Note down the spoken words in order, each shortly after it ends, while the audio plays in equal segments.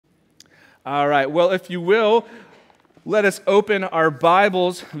All right, well, if you will, let us open our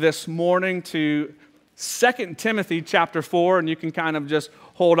Bibles this morning to 2 Timothy chapter 4, and you can kind of just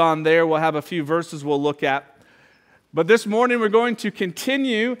hold on there. We'll have a few verses we'll look at. But this morning we're going to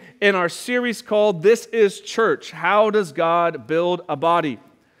continue in our series called This is Church. How does God build a body?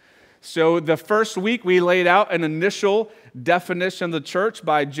 So the first week we laid out an initial definition of the church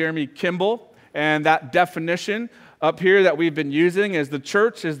by Jeremy Kimball, and that definition up here that we've been using is the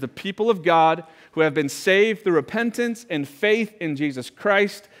church is the people of God who have been saved through repentance and faith in Jesus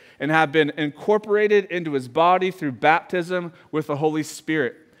Christ and have been incorporated into his body through baptism with the Holy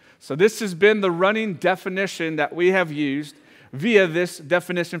Spirit. So this has been the running definition that we have used via this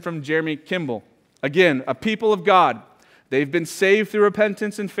definition from Jeremy Kimball. Again, a people of God. They've been saved through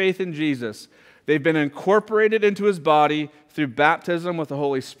repentance and faith in Jesus. They've been incorporated into his body through baptism with the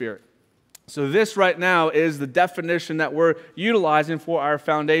Holy Spirit. So this right now is the definition that we're utilizing for our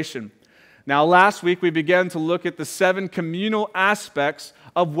foundation. Now last week we began to look at the 7 communal aspects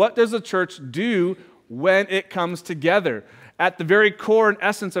of what does a church do when it comes together. At the very core and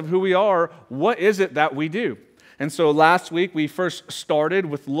essence of who we are, what is it that we do? And so last week we first started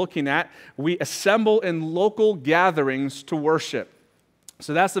with looking at we assemble in local gatherings to worship.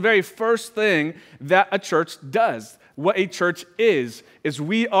 So that's the very first thing that a church does. What a church is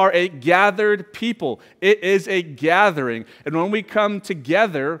we are a gathered people. It is a gathering. And when we come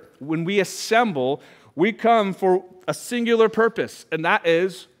together, when we assemble, we come for a singular purpose, and that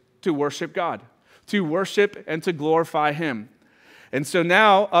is to worship God, to worship and to glorify Him. And so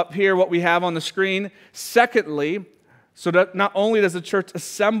now, up here, what we have on the screen, secondly, so that not only does the church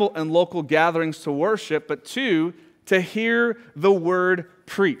assemble in local gatherings to worship, but two, to hear the word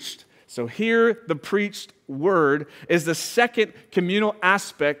preached. So hear the preached word is the second communal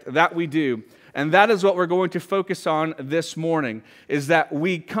aspect that we do. And that is what we're going to focus on this morning, is that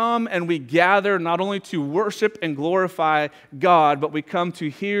we come and we gather not only to worship and glorify God, but we come to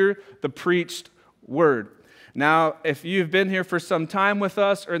hear the preached word. Now, if you've been here for some time with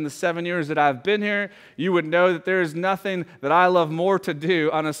us, or in the 7 years that I've been here, you would know that there is nothing that I love more to do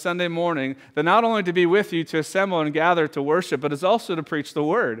on a Sunday morning than not only to be with you to assemble and gather to worship, but it's also to preach the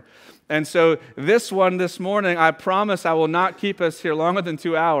word. And so this morning, I promise I will not keep us here longer than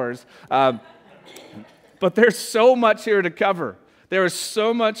 2 hours. But there's so much here to cover. There is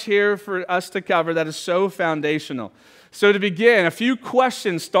so much here for us to cover that is so foundational. So to begin, a few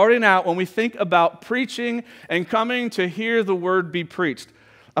questions starting out when we think about preaching and coming to hear the word be preached.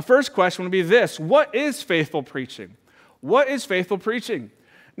 A first question would be this: what is faithful preaching? What is faithful preaching?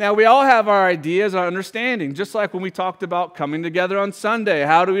 Now, we all have our ideas, our understanding, just like when we talked about coming together on Sunday.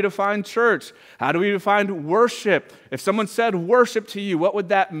 How do we define church? How do we define worship? If someone said worship to you, what would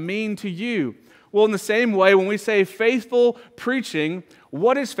that mean to you? Well, in the same way, when we say faithful preaching,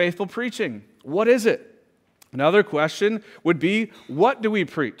 what is faithful preaching? What is it? Another question would be, what do we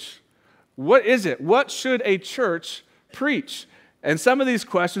preach? What is it? What should a church preach? And some of these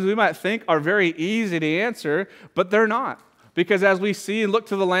questions we might think are very easy to answer, but they're not. Because as we see and look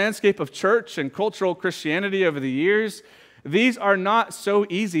to the landscape of church and cultural Christianity over the years, these are not so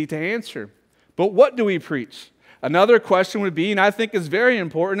easy to answer. But what do we preach? Another question would be, and I think is very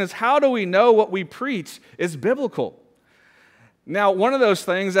important, is how do we know what we preach is biblical? Now, one of those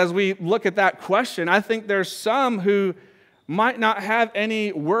things, as we look at that question, I think there's some who might not have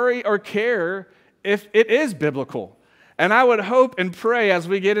any worry or care if it is biblical. And I would hope and pray as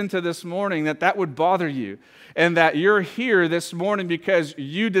we get into this morning that that would bother you and that you're here this morning because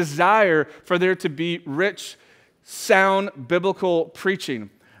you desire for there to be rich, sound, biblical preaching.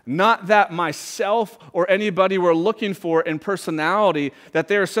 Not that myself or anybody we're looking for in personality, that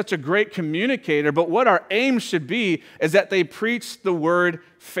they're such a great communicator, but what our aim should be is that they preach the word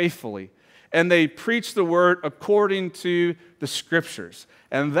faithfully, and they preach the word according to the scriptures,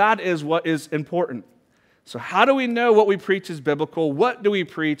 and that is what is important. So how do we know what we preach is biblical? What do we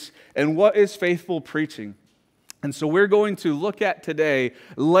preach, and what is faithful preaching? And so we're going to look at today,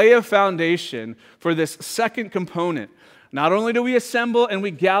 lay a foundation for this second component. Not only do we assemble and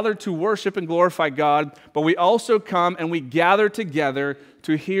we gather to worship and glorify God, but we also come and we gather together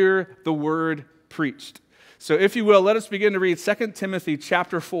to hear the word preached. So if you will, let us begin to read 2 Timothy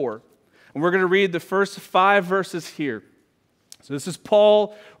chapter 4. And we're going to read the first 5 verses here. So this is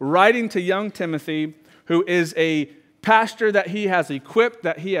Paul writing to young Timothy, who is a pastor that he has equipped,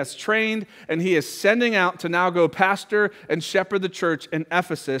 that he has trained, and he is sending out to now go pastor and shepherd the church in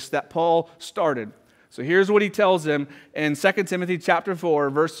Ephesus that Paul started. So here's what he tells them in 2 Timothy chapter 4,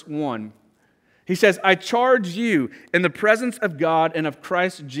 verse 1. He says, I charge you in the presence of God and of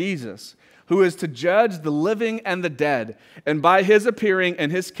Christ Jesus, who is to judge the living and the dead, and by his appearing in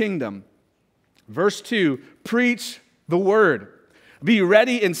his kingdom, Verse 2, preach the word. Be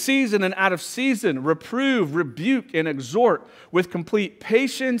ready in season and out of season. Reprove, rebuke, and exhort with complete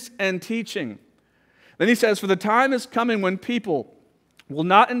patience and teaching. Then he says, for the time is coming when people will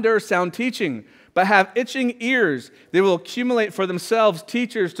not endure sound teaching, but have itching ears. They will accumulate for themselves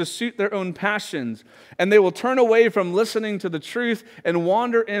teachers to suit their own passions, and they will turn away from listening to the truth and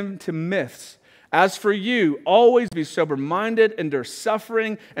wander into myths. As for you, always be sober-minded, endure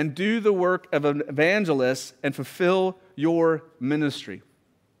suffering, and do the work of an evangelist, and fulfill your ministry.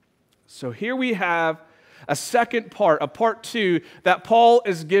 So here we have a second part, a part 2, that Paul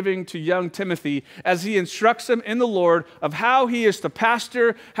is giving to young Timothy as he instructs him in the Lord of how he is to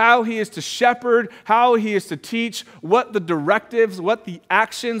pastor, how he is to shepherd, how he is to teach, what the directives, what the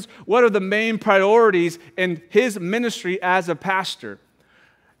actions, what are the main priorities in his ministry as a pastor.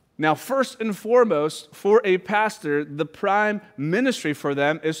 Now, first and foremost, for a pastor, the prime ministry for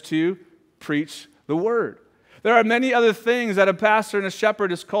them is to preach the word. There are many other things that a pastor and a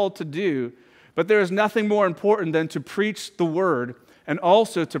shepherd is called to do, but there is nothing more important than to preach the word and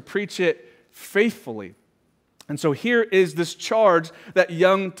also to preach it faithfully. And so here is this charge that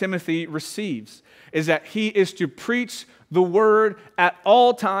young Timothy receives, is that he is to preach the word at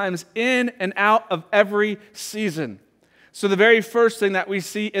all times, in and out of every season. So the very first thing that we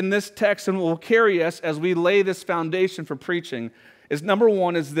see in this text and will carry us as we lay this foundation for preaching is, number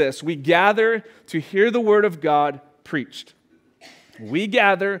one, is this: we gather to hear the word of God preached. We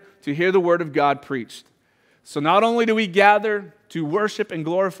gather to hear the word of God preached. So not only do we gather to worship and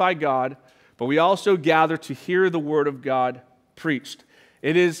glorify God, but we also gather to hear the word of God preached.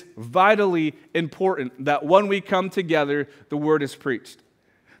 It is vitally important that when we come together, the word is preached.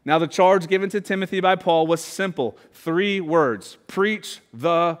 Now, the charge given to Timothy by Paul was simple. 3 words: preach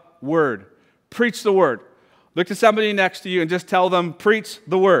the word. Preach the word. Look to somebody next to you and just tell them, preach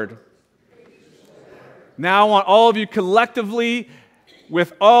the word. Now I want all of you collectively,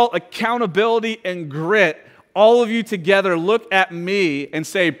 with all accountability and grit, all of you together look at me and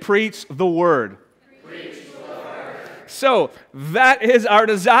say, preach the word. Preach the word. So that is our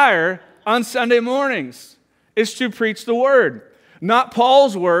desire on Sunday mornings, is to preach the word. Not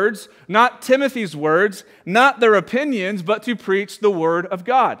Paul's words, not Timothy's words, not their opinions, but to preach the word of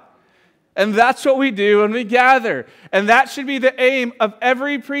God. And that's what we do when we gather. And that should be the aim of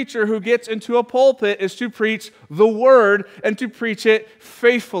every preacher who gets into a pulpit, is to preach the word and to preach it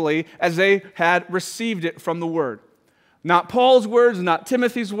faithfully as they had received it from the word. Not Paul's words, not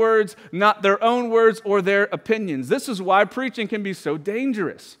Timothy's words, not their own words or their opinions. This is why preaching can be so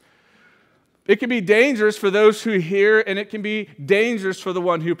dangerous. It can be dangerous for those who hear, and it can be dangerous for the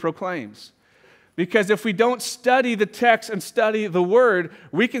one who proclaims. Because if we don't study the text and study the word,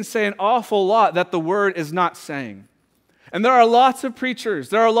 we can say an awful lot that the word is not saying. And there are lots of preachers,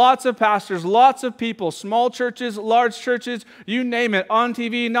 there are lots of pastors, lots of people, small churches, large churches, you name it, on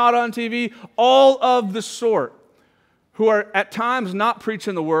TV, not on TV, all of the sort, who are at times not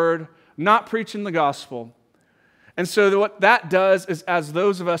preaching the word, not preaching the gospel. And so what that does is, as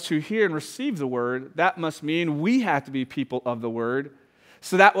those of us who hear and receive the word, that must mean we have to be people of the word,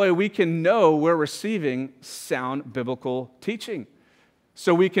 so that way we can know we're receiving sound biblical teaching.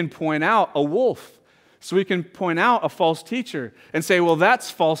 So we can point out a wolf. So we can point out a false teacher and say, well, that's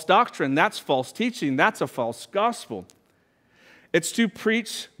false doctrine, that's false teaching, that's a false gospel. It's to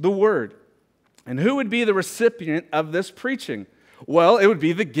preach the word. And who would be the recipient of this preaching? Well, it would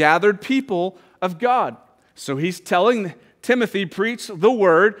be the gathered people of God. So he's telling Timothy, preach the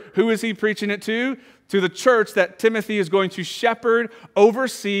word. Who is he preaching it to? To the church that Timothy is going to shepherd,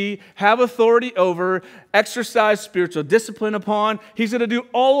 oversee, have authority over, exercise spiritual discipline upon. He's going to do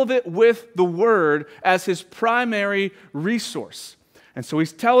all of it with the word as his primary resource. And so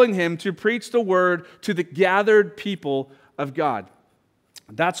he's telling him to preach the word to the gathered people of God.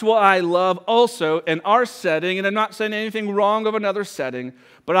 That's what I love also in our setting, and I'm not saying anything wrong of another setting,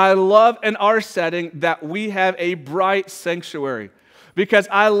 but I love in our setting that we have a bright sanctuary. Because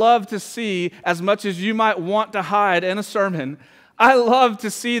I love to see, as much as you might want to hide in a sermon, I love to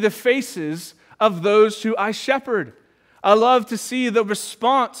see the faces of those who I shepherd. I love to see the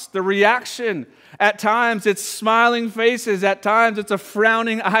response, the reaction. At times it's smiling faces. At times it's a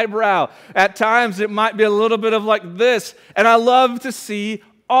frowning eyebrow. At times it might be a little bit of like this. And I love to see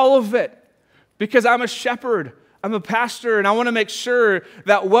all of it because I'm a shepherd. I'm a pastor, and I want to make sure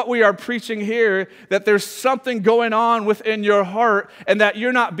that what we are preaching here, that there's something going on within your heart and that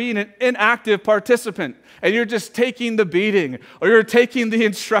you're not being an inactive participant and you're just taking the beating or you're taking the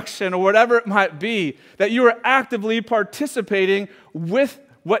instruction or whatever it might be, that you are actively participating with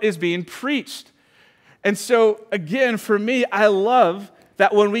what is being preached. And so, again, for me, I love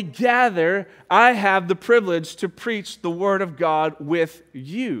that when we gather, I have the privilege to preach the Word of God with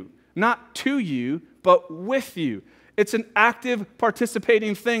you. Not to you, but with you. It's an active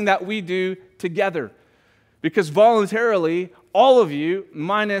participating thing that we do together. Because voluntarily, all of you,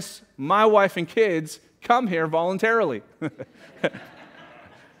 minus my wife and kids, come here voluntarily.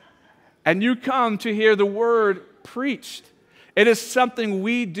 And you come to hear the Word preached. It is something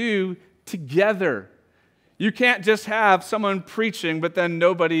we do together. You can't just have someone preaching, but then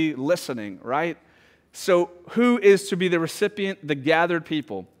nobody listening, right? So who is to be the recipient? The gathered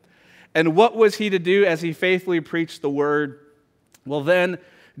people. And what was he to do as he faithfully preached the Word? Well, then,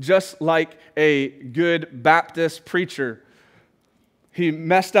 just like a good Baptist preacher, he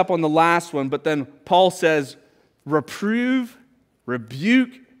messed up on the last one, but then Paul says, reprove,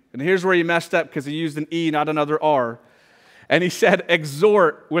 rebuke, and here's where he messed up because he used an E, not another R. And he said,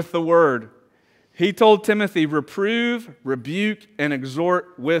 exhort with the Word. He told Timothy, reprove, rebuke, and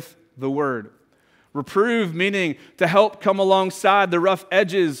exhort with the Word. Reprove meaning to help come alongside the rough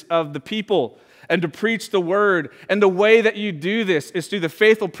edges of the people and to preach the Word. And the way that you do this is through the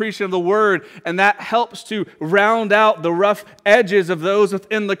faithful preaching of the Word, and that helps to round out the rough edges of those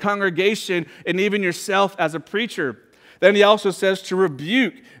within the congregation and even yourself as a preacher. Then he also says to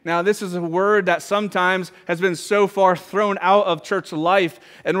rebuke. Now, this is a word that sometimes has been so far thrown out of church life,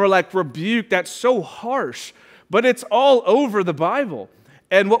 and we're like, rebuke, that's so harsh. But it's all over the Bible.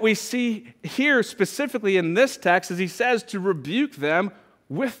 And what we see here specifically in this text is he says to rebuke them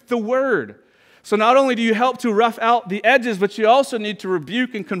with the Word. So not only do you help to rough out the edges, but you also need to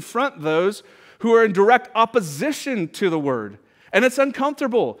rebuke and confront those who are in direct opposition to the Word. And it's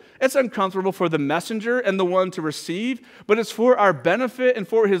uncomfortable. It's uncomfortable for the messenger and the one to receive, but it's for our benefit and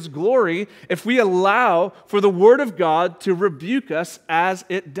for His glory if we allow for the Word of God to rebuke us as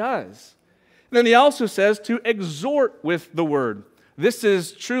it does. And then he also says to exhort with the Word. This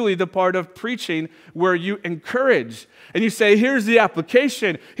is truly the part of preaching where you encourage and you say, here's the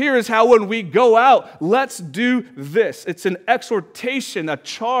application. Here is how when we go out, let's do this. It's an exhortation, a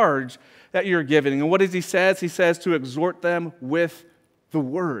charge that you're giving. And what does he say? He says to exhort them with the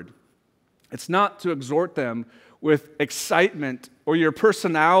Word. It's not to exhort them with excitement or your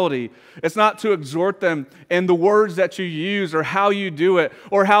personality. It's not to exhort them in the words that you use or how you do it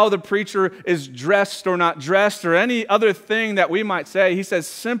or how the preacher is dressed or not dressed or any other thing that we might say. He says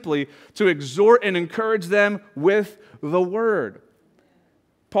simply to exhort and encourage them with the Word.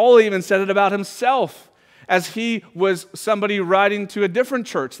 Paul even said it about himself as he was somebody writing to a different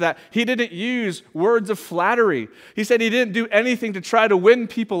church, that he didn't use words of flattery. He said he didn't do anything to try to win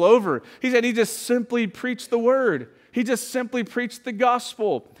people over. He said he just simply preached the Word. He just simply preached the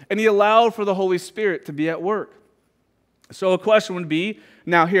gospel, and he allowed for the Holy Spirit to be at work. So a question would be,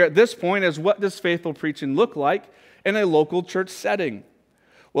 now here at this point, is what does faithful preaching look like in a local church setting?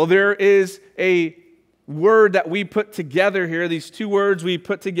 Well, there is a word that we put together here, these two words we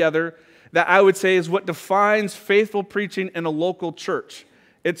put together, that I would say is what defines faithful preaching in a local church.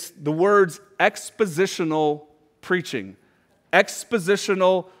 It's the words expositional preaching.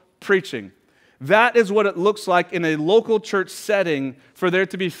 Expositional preaching. That is what it looks like in a local church setting for there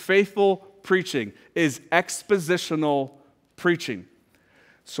to be faithful preaching, is expositional preaching.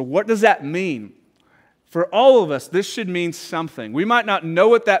 So what does that mean? For all of us, this should mean something. We might not know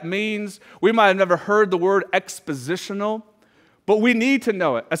what that means. We might have never heard the word expositional. But we need to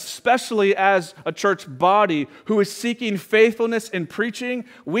know it, especially as a church body who is seeking faithfulness in preaching.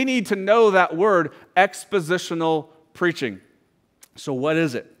 We need to know that word, expositional preaching. So what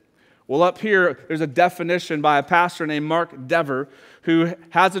is it? Well, up here, there's a definition by a pastor named Mark Dever, who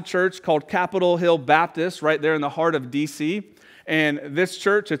has a church called Capitol Hill Baptist right there in the heart of D.C., and this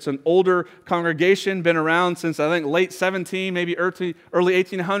church, it's an older congregation, been around since, I think, late 17, maybe early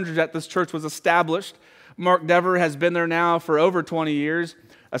 1800s that this church was established. Mark Dever has been there now for over 20 years,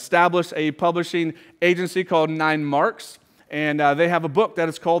 established a publishing agency called 9 Marks, and they have a book that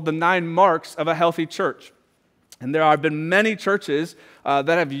is called The 9 Marks of a Healthy Church. And there have been many churches that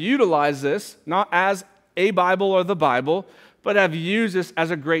have utilized this, not as a Bible or the Bible, but have used this as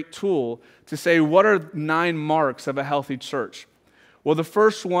a great tool to say, what are 9 marks of a healthy church? Well, the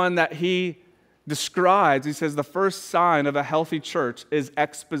first one that he describes, he says the first sign of a healthy church is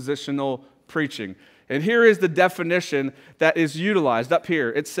expositional preaching. And here is the definition that is utilized up here.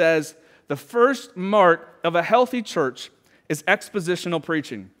 It says, the first mark of a healthy church is expositional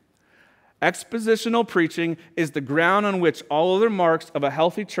preaching. Expositional preaching is the ground on which all other marks of a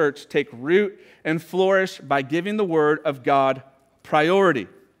healthy church take root and flourish by giving the Word of God priority.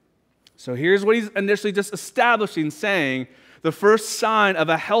 So here's what he's initially just establishing, saying the first sign of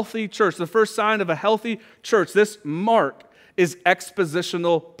a healthy church, the first sign of a healthy church, this mark is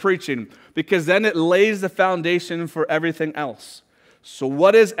expositional preaching, because then it lays the foundation for everything else. So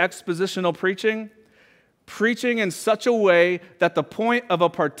what is expositional preaching? Preaching in such a way that the point of a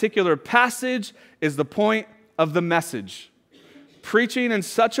particular passage is the point of the message. Preaching in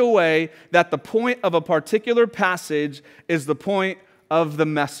such a way that the point of a particular passage is the point of the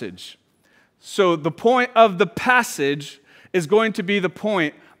message. So the point of the passage is going to be the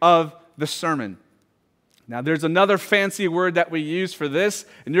point of the sermon. Now, there's another fancy word that we use for this,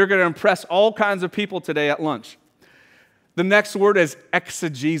 and you're going to impress all kinds of people today at lunch. The next word is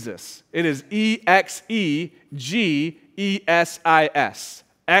exegesis. It is E-X-E-G-E-S-I-S.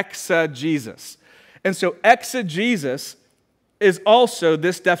 Exegesis. And so exegesis is also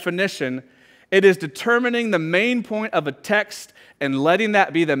this definition. It is determining the main point of a text and letting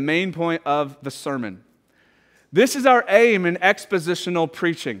that be the main point of the sermon. This is our aim in expositional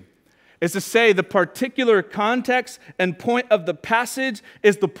preaching, is to say the particular context and point of the passage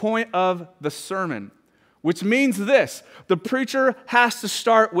is the point of the sermon, which means this: the preacher has to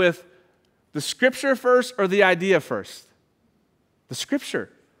start with the scripture first or the idea first? The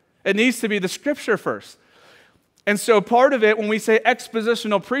scripture. It needs to be the scripture first. And so part of it, when we say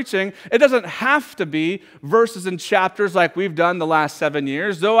expositional preaching, it doesn't have to be verses and chapters like we've done the last 7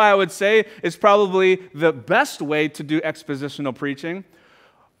 years, though I would say it's probably the best way to do expositional preaching.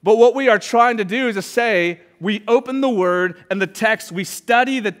 But what we are trying to do is to say, we open the Word and the text, we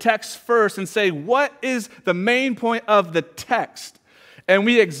study the text first and say, what is the main point of the text? And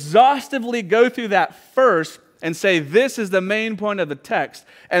we exhaustively go through that first and say, this is the main point of the text.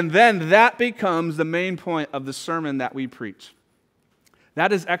 And then that becomes the main point of the sermon that we preach.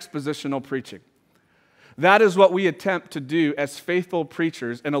 That is expositional preaching. That is what we attempt to do as faithful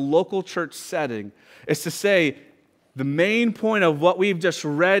preachers in a local church setting, is to say, the main point of what we've just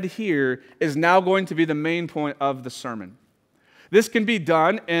read here is now going to be the main point of the sermon. This can be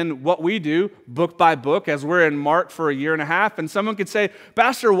done in what we do, book by book, as we're in Mark for a year and a half. And someone could say,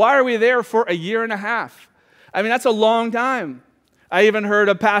 Pastor, why are we there for a year and a half? I mean, that's a long time. I even heard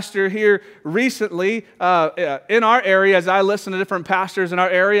a pastor here recently in our area. As I listen to different pastors in our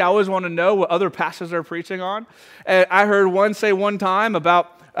area, I always want to know what other pastors are preaching on. And I heard one say one time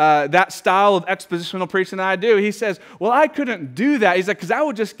about that style of expositional preaching that I do. He says, well, I couldn't do that. He's like, because I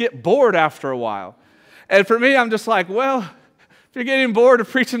would just get bored after a while. And for me, I'm just like, well, if you're getting bored of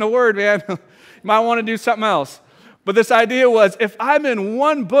preaching the word, man, you might want to do something else. But this idea was, if I'm in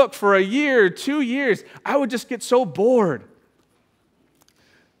one book for a year, 2 years, I would just get so bored.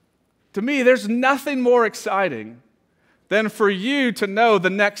 To me, there's nothing more exciting than for you to know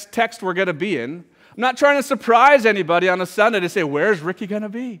the next text we're going to be in. I'm not trying to surprise anybody on a Sunday to say, where's Ricky going to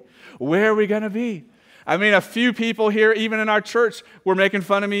be? Where are we going to be? I mean, a few people here, even in our church, were making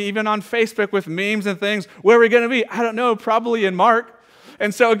fun of me, even on Facebook with memes and things. Where are we going to be? I don't know, probably in Mark.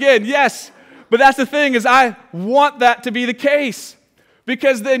 And so again, yes, but that's the thing, is I want that to be the case,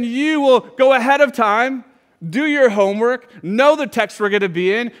 because then you will go ahead of time, do your homework, know the text we're going to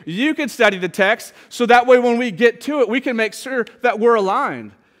be in. You can study the text, so that way when we get to it, we can make sure that we're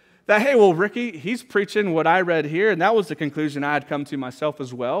aligned. That, hey, well, Ricky, he's preaching what I read here, and that was the conclusion I had come to myself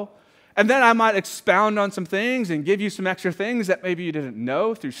as well. And then I might expound on some things and give you some extra things that maybe you didn't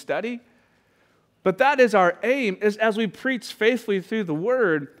know through study. But that is our aim, is as we preach faithfully through the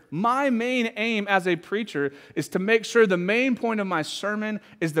Word, my main aim as a preacher is to make sure the main point of my sermon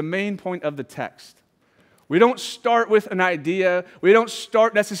is the main point of the text. We don't start with an idea. We don't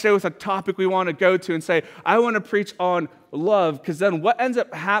start necessarily with a topic we want to go to and say, I want to preach on love, because then what ends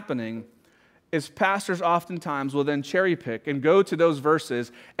up happening is pastors oftentimes will then cherry pick and go to those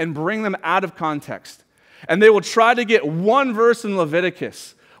verses and bring them out of context. And they will try to get one verse in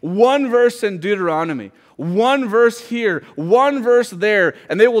Leviticus, one verse in Deuteronomy, one verse here, one verse there,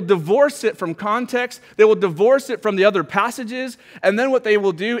 and they will divorce it from context. They will divorce it from the other passages, and then what they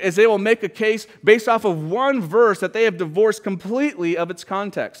will do is they will make a case based off of one verse that they have divorced completely of its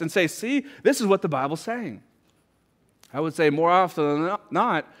context and say, see, this is what the Bible's saying. I would say more often than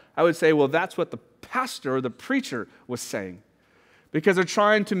not, I would say, well, that's what the pastor or the preacher was saying, because they're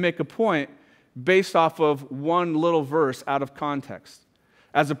trying to make a point based off of one little verse out of context,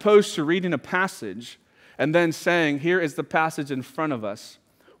 as opposed to reading a passage and then saying, here is the passage in front of us.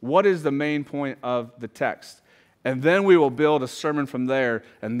 What is the main point of the text? And then we will build a sermon from there,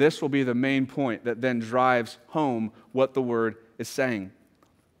 and this will be the main point that then drives home what the Word is saying.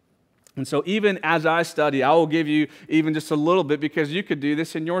 And so even as I study, I will give you even just a little bit, because you could do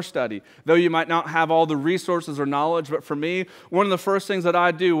this in your study. Though you might not have all the resources or knowledge, but for me, one of the first things that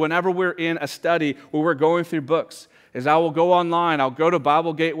I do whenever we're in a study where we're going through books is I will go online, I'll go to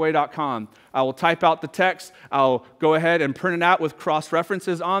BibleGateway.com, I will type out the text, I'll go ahead and print it out with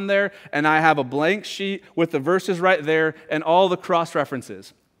cross-references on there, and I have a blank sheet with the verses right there and all the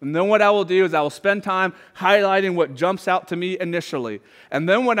cross-references. And then what I will do is I will spend time highlighting what jumps out to me initially. And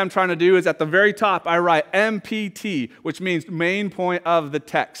then what I'm trying to do is at the very top, I write MPT, which means main point of the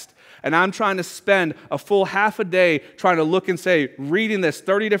text. And I'm trying to spend a full half a day trying to look and say, reading this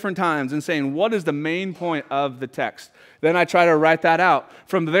 30 different times and saying, what is the main point of the text? Then I try to write that out.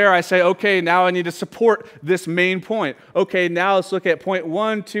 From there, I say, okay, now I need to support this main point. Okay, now let's look at point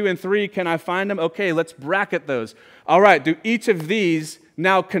 1, 2, and 3. Can I find them? Okay, let's bracket those. All right, do each of these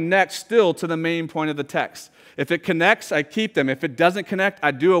now connect still to the main point of the text? If it connects, I keep them. If it doesn't connect,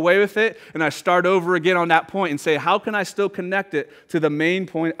 I do away with it, and I start over again on that point and say, how can I still connect it to the main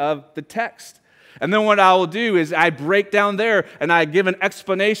point of the text? And then what I will do is I break down there, and I give an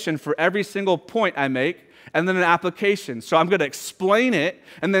explanation for every single point I make, and then an application. So I'm going to explain it,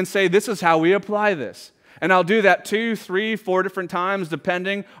 and then say, this is how we apply this. And I'll do that 2, 3, 4 different times,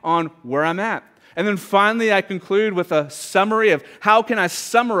 depending on where I'm at. And then finally, I conclude with a summary of how can I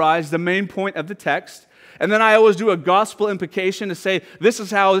summarize the main point of the text. And then I always do a gospel implication to say, this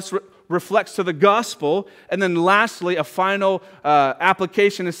is how this reflects to the gospel. And then lastly, a final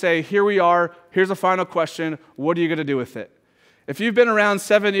application to say, here we are, here's a final question, what are you going to do with it? If you've been around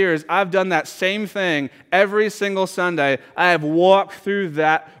 7 years, I've done that same thing every single Sunday. I have walked through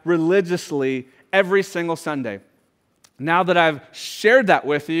that religiously every single Sunday. Now that I've shared that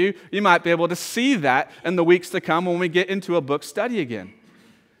with you, you might be able to see that in the weeks to come when we get into a book study again.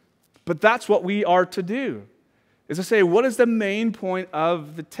 But that's what we are to do, is to say, what is the main point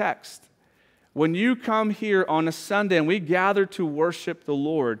of the text? When you come here on a Sunday and we gather to worship the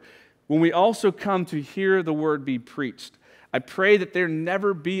Lord, when we also come to hear the word be preached, I pray that there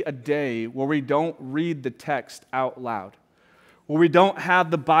never be a day where we don't read the text out loud, where we don't have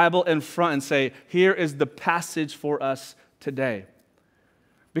the Bible in front and say, here is the passage for us today.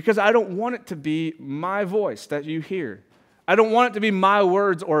 Because I don't want it to be my voice that you hear. I don't want it to be my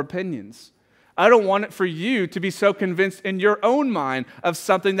words or opinions. I don't want it for you to be so convinced in your own mind of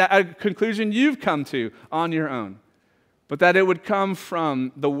something that a conclusion you've come to on your own, but that it would come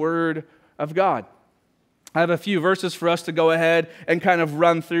from the Word of God. I have a few verses for us to go ahead and kind of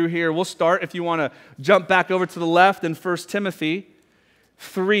run through here. We'll start, if you want to jump back over to the left, in 1 Timothy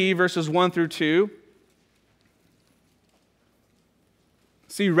 3, verses 1 through 2.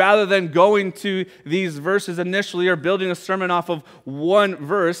 See, rather than going to these verses initially or building a sermon off of one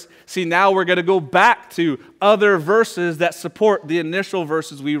verse, see, now we're going to go back to other verses that support the initial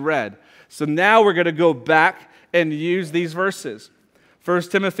verses we read. So now we're going to go back and use these verses. 1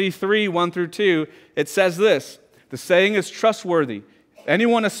 Timothy 3, 1 through 2, it says this, the saying is trustworthy.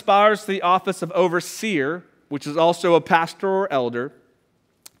 Anyone aspires to the office of overseer, which is also a pastor or elder,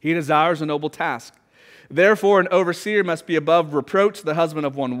 he desires a noble task. Therefore, an overseer must be above reproach, the husband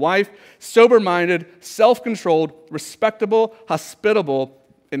of one wife, sober-minded, self-controlled, respectable, hospitable,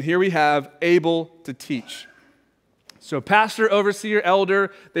 and here we have able to teach. So pastor, overseer,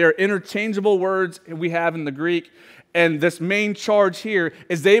 elder, they are interchangeable words we have in the Greek, and this main charge here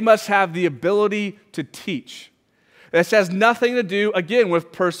is they must have the ability to teach. This has nothing to do, again,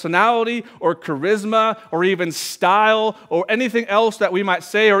 with personality or charisma or even style or anything else that we might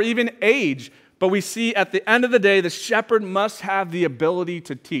say or even age. But we see at the end of the day, the shepherd must have the ability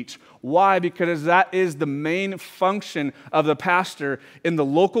to teach. Why? Because that is the main function of the pastor in the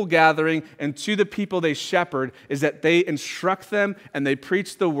local gathering and to the people they shepherd, is that they instruct them and they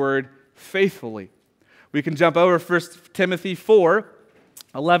preach the word faithfully. We can jump over 1 Timothy 4,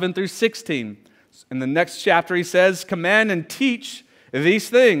 11 through 16. In the next chapter, he says, command and teach these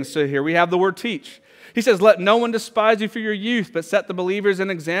things. So here we have the word teach. He says, let no one despise you for your youth, but set the believers an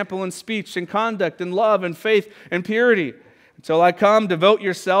example in speech and conduct and love and faith and purity. Until I come, devote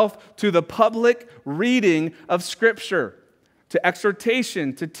yourself to the public reading of Scripture, to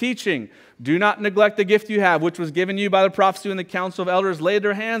exhortation, to teaching. Do not neglect the gift you have, which was given you by the prophets who in the council of elders laid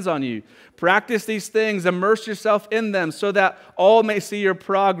their hands on you. Practice these things, immerse yourself in them, so that all may see your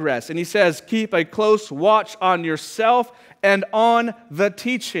progress. And he says, keep a close watch on yourself and on the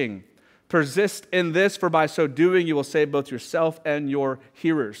teaching. Persist in this, for by so doing you will save both yourself and your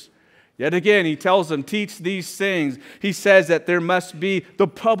hearers. Yet again, he tells them, teach these things. He says that there must be the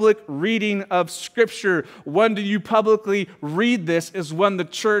public reading of Scripture. When do you publicly read this is when the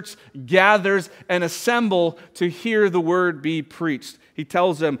church gathers and assemble to hear the word be preached. He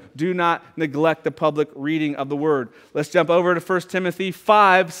tells them, do not neglect the public reading of the word. Let's jump over to 1 Timothy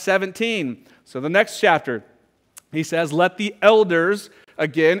 5, 17. So the next chapter, he says, let the elders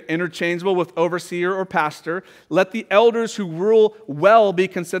again, interchangeable with overseer or pastor. Let the elders who rule well be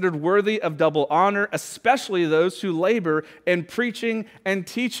considered worthy of double honor, especially those who labor in preaching and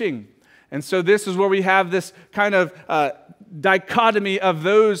teaching. And so this is where we have this kind of dichotomy of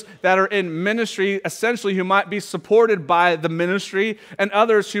those that are in ministry, essentially who might be supported by the ministry, and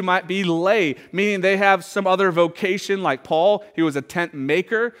others who might be lay, meaning they have some other vocation, like Paul. He was a tent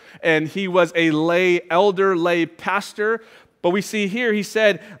maker, and he was a lay elder, lay pastor. But we see here, he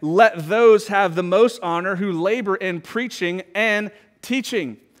said, let those have the most honor who labor in preaching and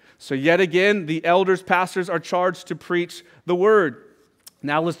teaching. So yet again, the elders, pastors are charged to preach the word.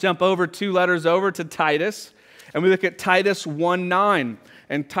 Now let's jump over 2 letters over to Titus, and we look at Titus 1:9.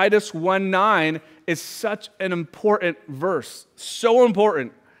 And Titus 1:9 is such an important verse, so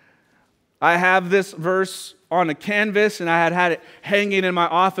important. I have this verse on a canvas, and I had it hanging in my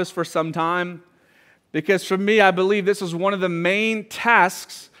office for some time, because for me, I believe this is one of the main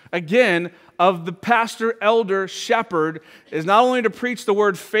tasks, again, of the pastor, elder, shepherd, is not only to preach the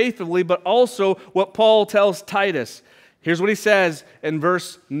word faithfully, but also what Paul tells Titus. Here's what he says in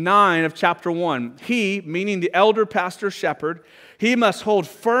verse 9 of chapter 1. He, meaning the elder, pastor, shepherd, he must hold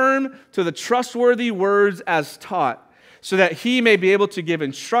firm to the trustworthy words as taught, so that he may be able to give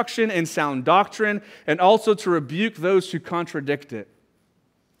instruction in sound doctrine and also to rebuke those who contradict it.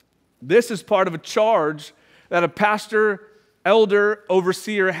 This is part of a charge that a pastor, elder,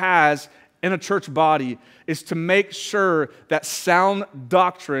 overseer has in a church body, is to make sure that sound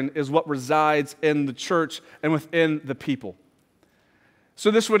doctrine is what resides in the church and within the people. So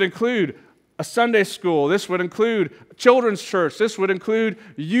this would include a Sunday school, this would include children's church, this would include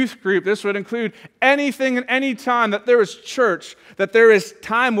youth group, this would include anything and any time that there is church, that there is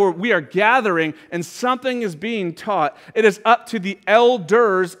time where we are gathering and something is being taught. It is up to the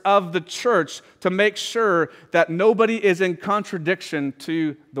elders of the church to make sure that nobody is in contradiction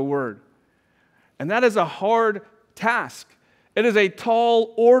to the word. And that is a hard task. It is a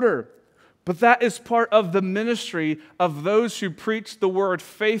tall order. But that is part of the ministry of those who preach the word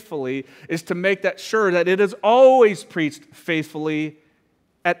faithfully, is to make that sure that it is always preached faithfully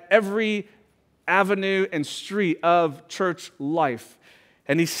at every avenue and street of church life.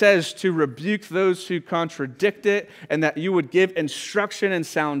 And he says to rebuke those who contradict it, and that you would give instruction and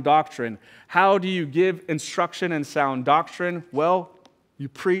sound doctrine. How do you give instruction and sound doctrine? Well, you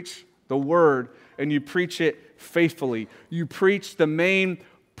preach the word, and you preach it faithfully. You preach the main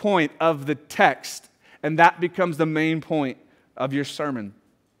point of the text, and that becomes the main point of your sermon.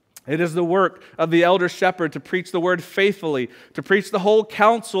 It is the work of the elder shepherd to preach the word faithfully, to preach the whole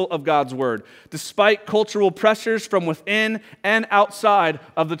counsel of God's word, despite cultural pressures from within and outside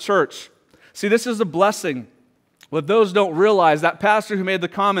of the church. See, this is a blessing. What those don't realize, that pastor who made the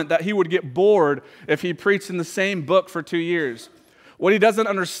comment that he would get bored if he preached in the same book for 2 years. What he doesn't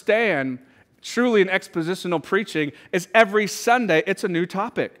understand, truly in expositional preaching, is every Sunday it's a new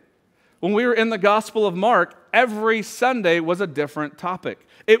topic. When we were in the Gospel of Mark, every Sunday was a different topic.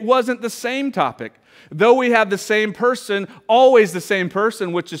 It wasn't the same topic. Though we have the same person, always the same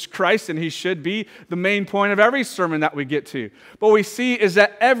person, which is Christ, and he should be the main point of every sermon that we get to. But what we see is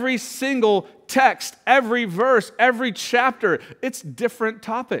that every single text, every verse, every chapter, it's different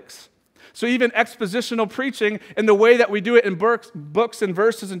topics. So even expositional preaching, in the way that we do it in books and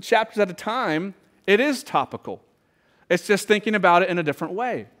verses and chapters at a time, it is topical. It's just thinking about it in a different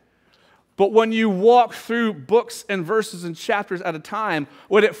way. But when you walk through books and verses and chapters at a time,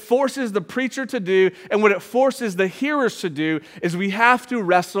 what it forces the preacher to do and what it forces the hearers to do is we have to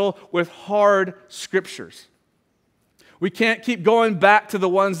wrestle with hard scriptures. We can't keep going back to the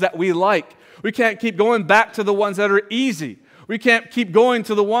ones that we like. We can't keep going back to the ones that are easy. We can't keep going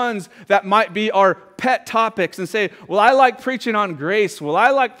to the ones that might be our pet topics and say, well, I like preaching on grace. Well, I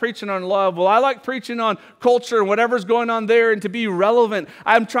like preaching on love. Well, I like preaching on culture and whatever's going on there, and to be relevant,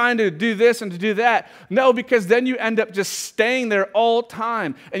 I'm trying to do this and to do that. No, because then you end up just staying there all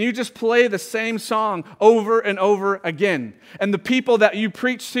time, and you just play the same song over and over again. And the people that you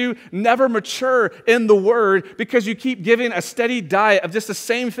preach to never mature in the word because you keep giving a steady diet of just the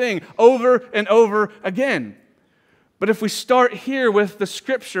same thing over and over again. But if we start here with the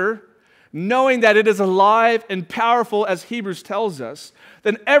Scripture, knowing that it is alive and powerful as Hebrews tells us,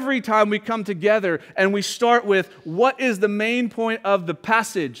 then every time we come together and we start with what is the main point of the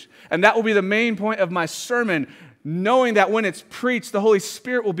passage, and that will be the main point of my sermon, knowing that when it's preached, the Holy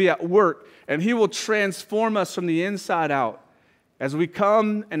Spirit will be at work and He will transform us from the inside out as we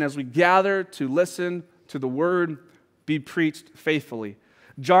come and as we gather to listen to the Word be preached faithfully.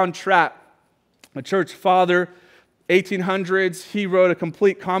 John Trapp, a church father, 1800s, he wrote a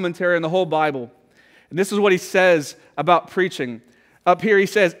complete commentary on the whole Bible. And this is what he says about preaching. Up here he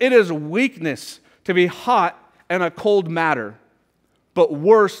says, it is weakness to be hot in a cold matter, but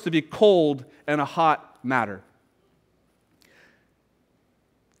worse to be cold in a hot matter.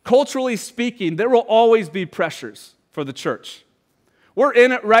 Culturally speaking, there will always be pressures for the church. We're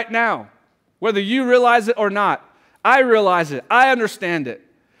in it right now, whether you realize it or not. I realize it. I understand it.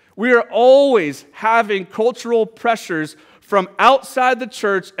 We are always having cultural pressures from outside the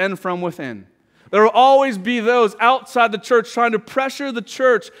church and from within. There will always be those outside the church trying to pressure the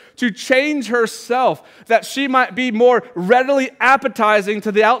church to change herself, that she might be more readily appetizing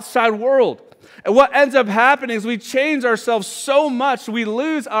to the outside world. And what ends up happening is we change ourselves so much, we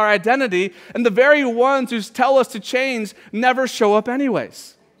lose our identity, and the very ones who tell us to change never show up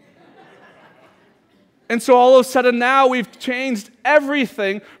anyways. And so all of a sudden now we've changed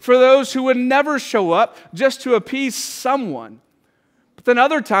everything for those who would never show up just to appease someone. But then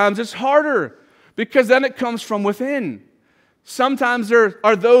other times it's harder, because then it comes from within. Sometimes there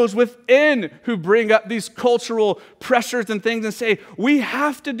are those within who bring up these cultural pressures and things and say, we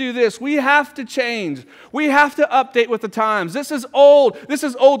have to do this, we have to change, we have to update with the times. This is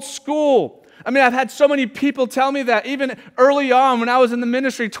old school. I mean, I've had so many people tell me that, even early on when I was in the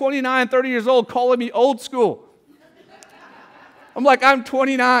ministry, 29, 30 years old, calling me old school. I'm like, I'm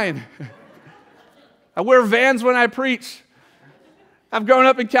 29. I wear Vans when I preach. I've grown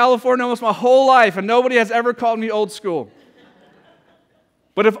up in California almost my whole life, and nobody has ever called me old school.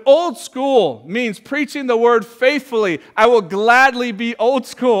 But if old school means preaching the word faithfully, I will gladly be old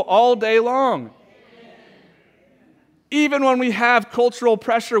school all day long. Even when we have cultural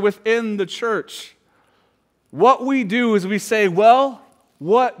pressure within the church, what we do is we say, well,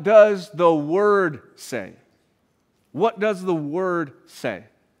 what does the Word say? What does the Word say?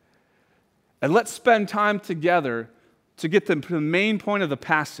 And let's spend time together to get to the main point of the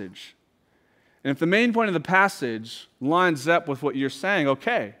passage. And if the main point of the passage lines up with what you're saying,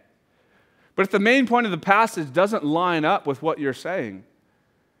 okay. But if the main point of the passage doesn't line up with what you're saying,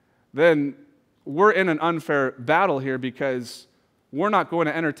 then we're in an unfair battle here, because we're not going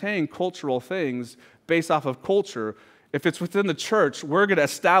to entertain cultural things based off of culture. If it's within the church, we're going to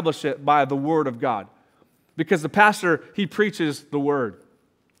establish it by the Word of God. Because the pastor, he preaches the Word.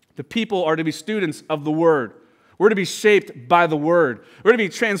 The people are to be students of the Word. We're to be shaped by the Word. We're to be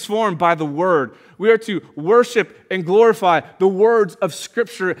transformed by the Word. We are to worship and glorify the words of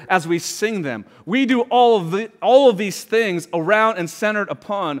Scripture as we sing them. We do all of these things around and centered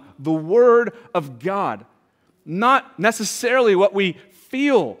upon the Word of God, not necessarily what we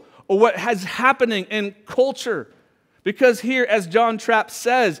feel or what is happening in culture. Because here, as John Trapp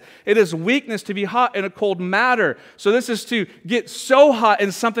says, it is weakness to be hot in a cold matter. So this is to get so hot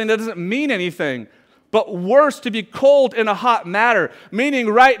in something that doesn't mean anything. But worse, to be cold in a hot matter, meaning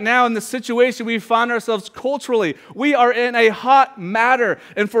right now in the situation we find ourselves culturally, we are in a hot matter.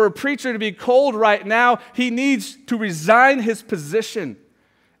 And for a preacher to be cold right now, he needs to resign his position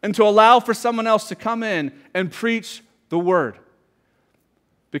and to allow for someone else to come in and preach the Word.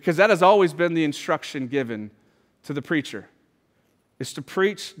 Because that has always been the instruction given to the preacher, is to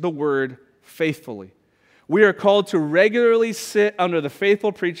preach the Word faithfully. We are called to regularly sit under the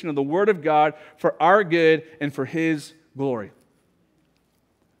faithful preaching of the Word of God for our good and for His glory.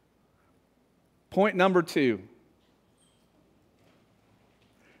 Point number 2.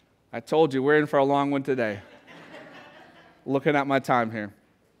 I told you we're in for a long one today. Looking at my time here.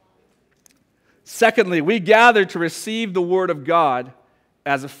 Secondly, we gather to receive the Word of God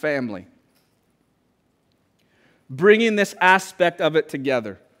as a family. Bringing this aspect of it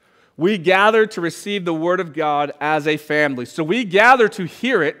together. We gather to receive the Word of God as a family. So we gather to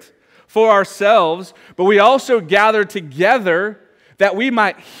hear it for ourselves, but we also gather together that we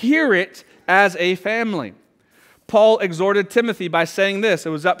might hear it as a family. Paul exhorted Timothy by saying this. It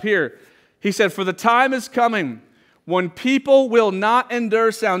was up here. He said, "For the time is coming when people will not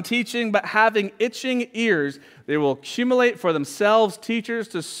endure sound teaching, but having itching ears, they will accumulate for themselves teachers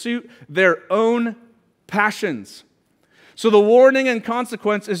to suit their own passions." So the warning and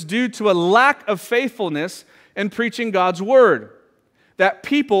consequence is due to a lack of faithfulness in preaching God's Word. That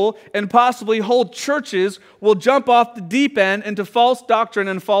people and possibly whole churches will jump off the deep end into false doctrine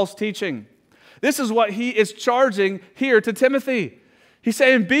and false teaching. This is what he is charging here to Timothy. He's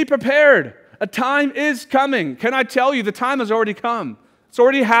saying, be prepared. A time is coming. Can I tell you, the time has already come. It's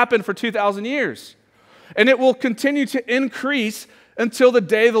already happened for 2,000 years. And it will continue to increase until the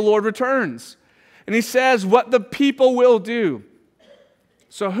day the Lord returns. And he says what the people will do.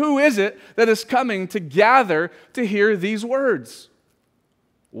 So who is it that is coming to gather to hear these words?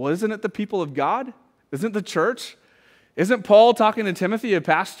 Well, isn't it the people of God? Isn't it the church? Isn't Paul talking to Timothy, a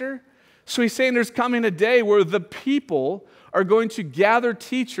pastor? So he's saying there's coming a day where the people are going to gather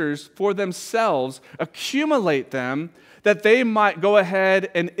teachers for themselves, accumulate them, that they might go ahead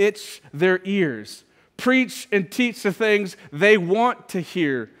and itch their ears, preach and teach the things they want to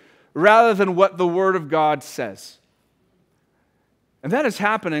hear, rather than what the Word of God says. And that is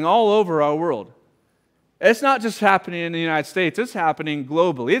happening all over our world. It's not just happening in the United States, it's happening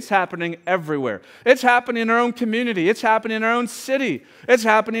globally. It's happening everywhere. It's happening in our own community. It's happening in our own city. It's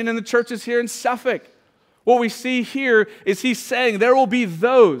happening in the churches here in Suffolk. What we see here is he's saying there will be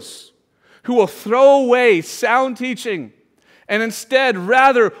those who will throw away sound teaching and instead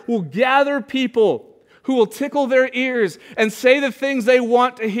rather will gather people who will tickle their ears and say the things they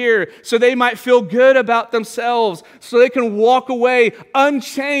want to hear so they might feel good about themselves, so they can walk away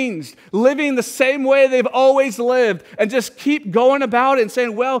unchanged, living the same way they've always lived, and just keep going about it and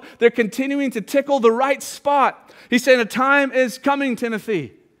saying, well, they're continuing to tickle the right spot. He's saying a time is coming,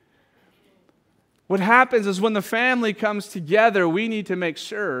 Timothy. What happens is when the family comes together, we need to make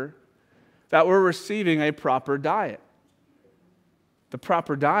sure that we're receiving a proper diet. The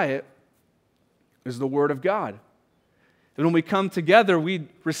proper diet is the Word of God. And when we come together, we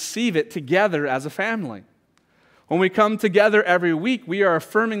receive it together as a family. When we come together every week, we are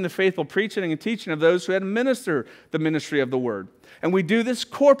affirming the faithful preaching and teaching of those who administer the ministry of the Word. And we do this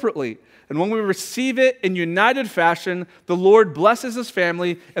corporately. And when we receive it in united fashion, the Lord blesses His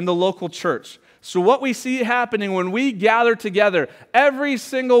family and the local church. So what we see happening when we gather together every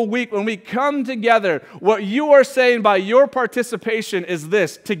single week, when we come together, what you are saying by your participation is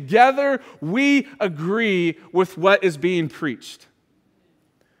this: together we agree with what is being preached.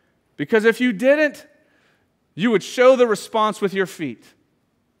 Because if you didn't, you would show the response with your feet.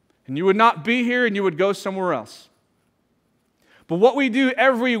 And you would not be here and you would go somewhere else. But what we do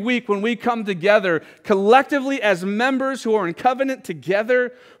every week when we come together collectively as members who are in covenant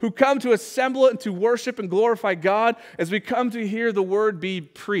together, who come to assemble and to worship and glorify God, as we come to hear the Word be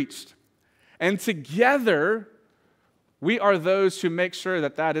preached. And together, we are those who make sure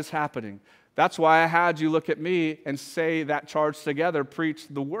that that is happening. That's why I had you look at me and say that charge together, preach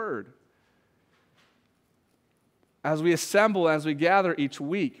the Word. As we assemble, as we gather each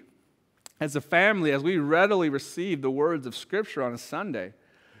week, as a family, as we readily receive the words of Scripture on a Sunday,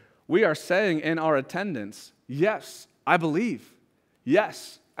 we are saying in our attendance, yes, I believe.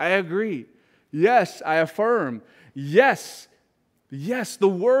 Yes, I agree. Yes, I affirm. Yes, the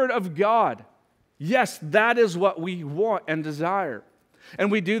Word of God. Yes, that is what we want and desire. And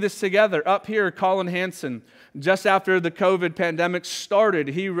we do this together. Up here, Colin Hansen, just after the COVID pandemic started,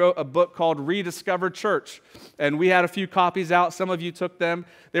 he wrote a book called Rediscover Church. And we had a few copies out. Some of you took them.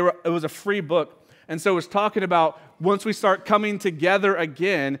 It was a free book. And so it was talking about once we start coming together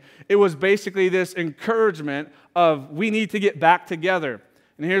again, it was basically this encouragement of we need to get back together.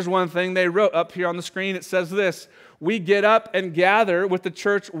 And here's one thing they wrote up here on the screen. It says this: we get up and gather with the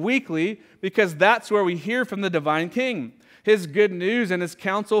church weekly because that's where we hear from the divine King, His good news and His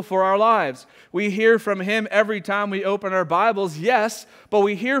counsel for our lives. We hear from Him every time we open our Bibles, yes, but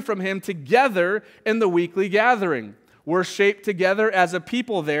we hear from Him together in the weekly gathering. We're shaped together as a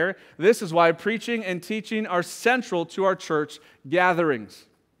people there. This is why preaching and teaching are central to our church gatherings.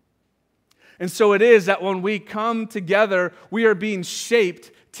 And so it is that when we come together, we are being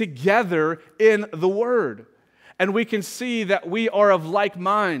shaped together in the Word. And we can see that we are of like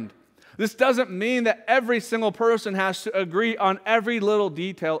mind. This doesn't mean that every single person has to agree on every little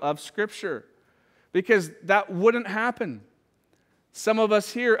detail of Scripture, because that wouldn't happen. Some of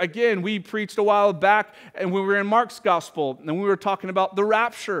us here, again, we preached a while back, and we were in Mark's gospel, and we were talking about the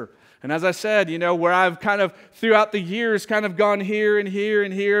rapture. And as I said, where I've kind of throughout the years kind of gone here and here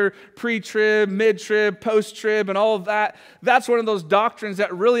and here, pre-trib, mid-trib, post-trib, and all of that, that's one of those doctrines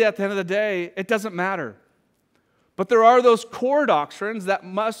that really at the end of the day, it doesn't matter. But there are those core doctrines that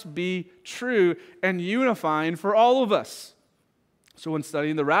must be true and unifying for all of us. So when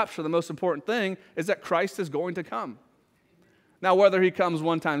studying the rapture, the most important thing is that Christ is going to come. Now, whether He comes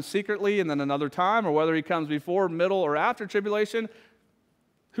one time secretly and then another time, or whether He comes before, middle, or after tribulation,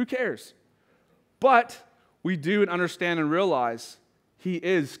 who cares? But we do understand and realize He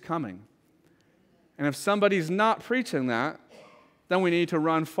is coming. And if somebody's not preaching that, then we need to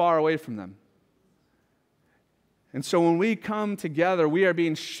run far away from them. And so when we come together, we are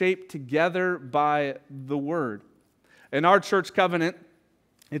being shaped together by the Word. In our church covenant,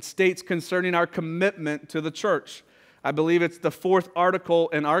 it states concerning our commitment to the church. I believe it's the 4th article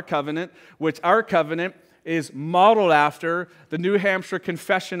in our covenant, which our covenant is modeled after the New Hampshire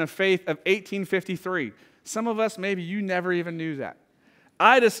Confession of Faith of 1853. Some of us, maybe you never even knew that.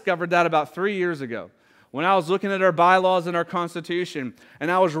 I discovered that about 3 years ago when I was looking at our bylaws and our Constitution,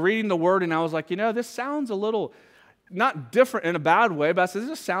 and I was reading the Word, and I was like, this sounds a little not different in a bad way, but I said, this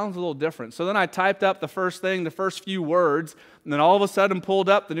just sounds a little different. So then I typed up the first few words, and then all of a sudden pulled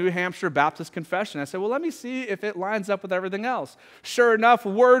up the New Hampshire Baptist Confession. I said, well, let me see if it lines up with everything else. Sure enough,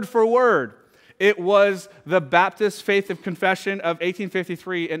 word for word, it was the Baptist Faith of Confession of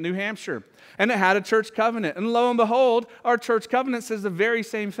 1853 in New Hampshire. And it had a church covenant. And lo and behold, our church covenant says the very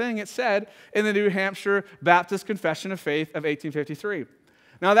same thing it said in the New Hampshire Baptist Confession of Faith of 1853.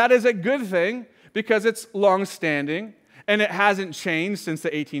 Now, that is a good thing because it's long-standing and it hasn't changed since the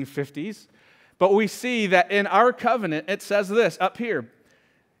 1850s. But we see that in our covenant, it says this up here.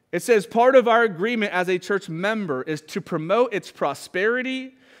 It says, part of our agreement as a church member is to promote its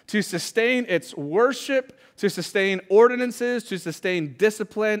prosperity, to sustain its worship, to sustain ordinances, to sustain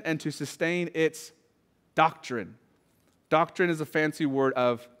discipline, and to sustain its doctrine. Doctrine is a fancy word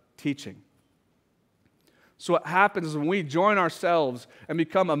of teaching. So what happens is when we join ourselves and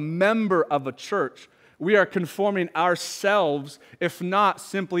become a member of a church, we are conforming ourselves, if not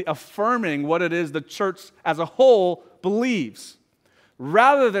simply affirming what it is the church as a whole believes,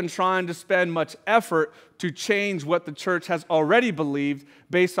 rather than trying to spend much effort to change what the church has already believed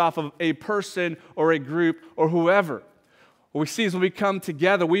based off of a person or a group or whoever. What we see is when we come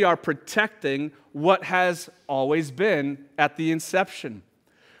together, we are protecting what has always been at the inception.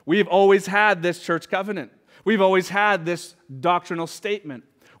 We've always had this church covenant. We've always had this doctrinal statement.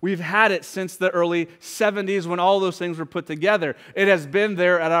 We've had it since the early 70s when all those things were put together. It has been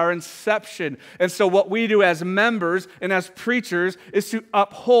there at our inception. And so what we do as members and as preachers is to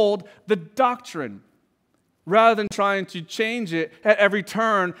uphold the doctrine rather than trying to change it at every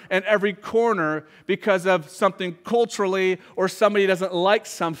turn and every corner because of something culturally or somebody doesn't like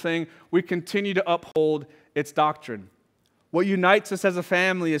something. We continue to uphold its doctrine. What unites us as a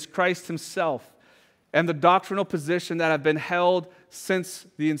family is Christ himself and the doctrinal position that have been held since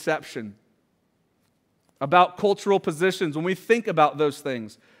the inception. About cultural positions, when we think about those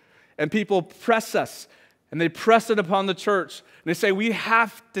things, and people press us, and they press it upon the church, and they say, we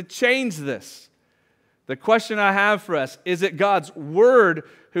have to change this. The question I have for us, is it God's word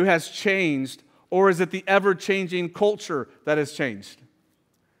who has changed, or is it the ever-changing culture that has changed?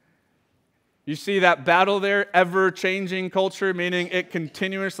 You see that battle there, ever-changing culture, meaning it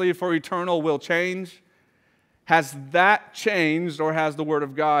continuously for eternal will change. Has that changed or has the Word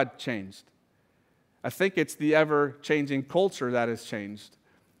of God changed? I think it's the ever-changing culture that has changed.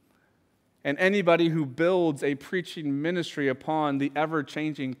 And anybody who builds a preaching ministry upon the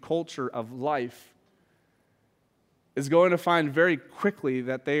ever-changing culture of life is going to find very quickly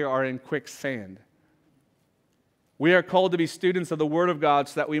that they are in quicksand. We are called to be students of the Word of God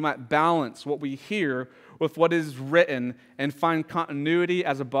so that we might balance what we hear with what is written and find continuity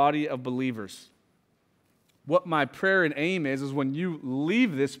as a body of believers. What my prayer and aim is when you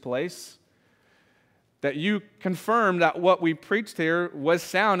leave this place, that you confirm that what we preached here was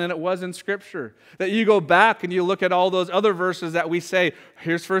sound and it was in Scripture. That you go back and you look at all those other verses that we say,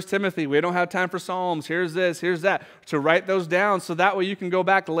 here's 1 Timothy, we don't have time for Psalms, here's this, here's that, to write those down so that way you can go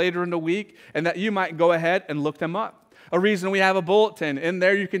back later in the week and that you might go ahead and look them up. A reason we have a bulletin. In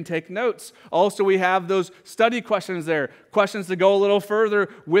there you can take notes. Also, we have those study questions there. Questions to go a little further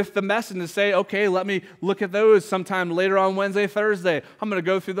with the message and say, okay, let me look at those sometime later on Wednesday, Thursday. I'm going to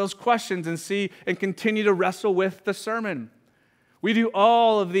go through those questions and see and continue to wrestle with the sermon. We do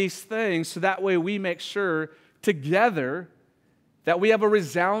all of these things so that way we make sure together that we have a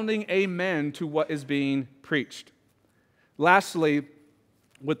resounding amen to what is being preached. Lastly,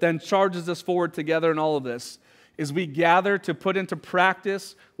 what then charges us forward together in all of this is we gather to put into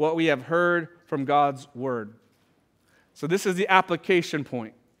practice what we have heard from God's Word. So this is the application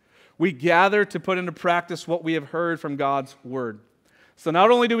point. We gather to put into practice what we have heard from God's Word. So not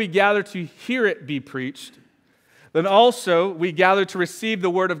only do we gather to hear it be preached, then also we gather to receive the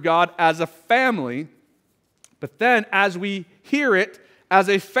Word of God as a family, but then as we hear it as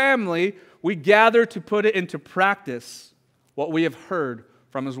a family, we gather to put it into practice what we have heard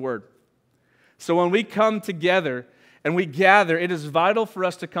from His Word. So when we come together and we gather, it is vital for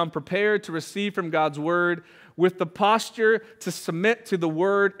us to come prepared to receive from God's Word with the posture to submit to the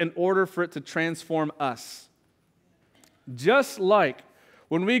Word in order for it to transform us. Just like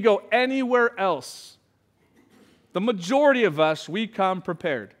when we go anywhere else, the majority of us, we come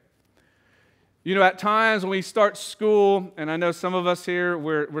prepared. You know, at times when we start school, and I know some of us here,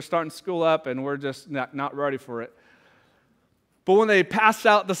 we're starting school up and we're just not ready for it. But when they pass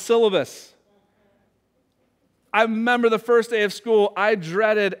out the syllabus, I remember the first day of school, I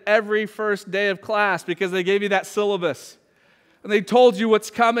dreaded every first day of class because they gave you that syllabus. And they told you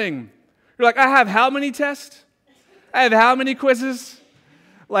what's coming. You're like, I have how many tests? I have how many quizzes?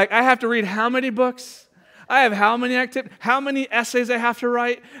 Like, I have to read how many books? I have how many essays I have to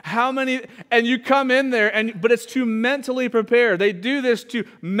write, and you come in there, but it's to mentally prepare. They do this to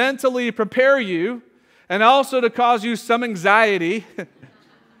mentally prepare you and also to cause you some anxiety.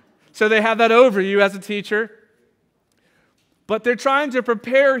 So they have that over you as a teacher. But they're trying to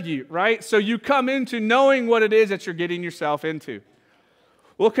prepare you, right? So you come into knowing what it is that you're getting yourself into.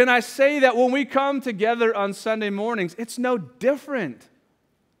 Well, can I say that when we come together on Sunday mornings, it's no different.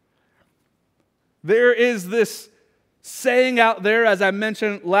 There is this saying out there, as I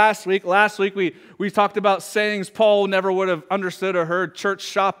mentioned last week. Last week we talked about sayings Paul never would have understood or heard. Church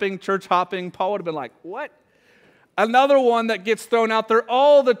shopping, church hopping. Paul would have been like, what? Another one that gets thrown out there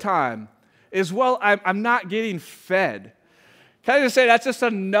all the time is, well, I'm not getting fed. Can I just say that's just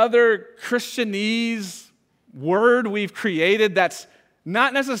another Christianese word we've created that's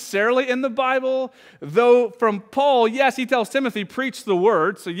not necessarily in the Bible, though from Paul, yes, he tells Timothy, preach the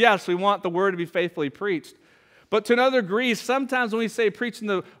word. So yes, we want the word to be faithfully preached. But to another degree, sometimes when we say preaching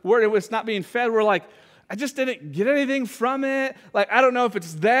the word, it's not being fed, we're like, I just didn't get anything from it. Like, I don't know if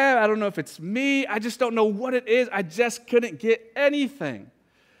it's them. I don't know if it's me. I just don't know what it is. I just couldn't get anything.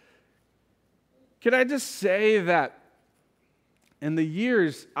 Can I just say that in the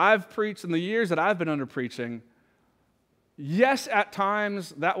years I've preached, in the years that I've been under preaching, yes, at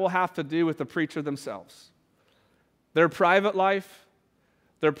times that will have to do with the preacher themselves. Their private life,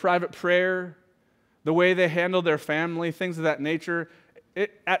 their private prayer, the way they handle their family, things of that nature.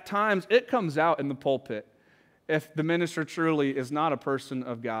 At times, it comes out in the pulpit if the minister truly is not a person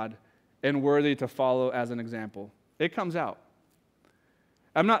of God and worthy to follow as an example. It comes out.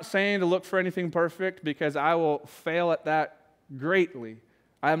 I'm not saying to look for anything perfect because I will fail at that greatly.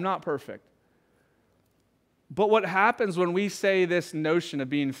 I am not perfect. But what happens when we say this notion of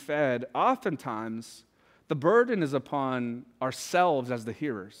being fed, oftentimes the burden is upon ourselves as the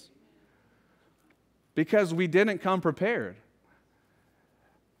hearers because we didn't come prepared.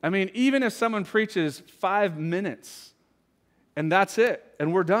 I mean, even if someone preaches 5 minutes and that's it,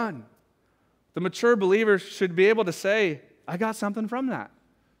 and we're done, the mature believer should be able to say, I got something from that.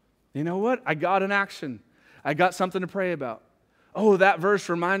 You know what? I got an action. I got something to pray about. Oh, that verse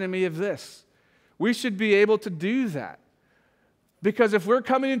reminded me of this. We should be able to do that. Because if we're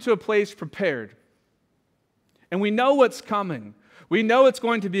coming into a place prepared, and we know what's coming, we know it's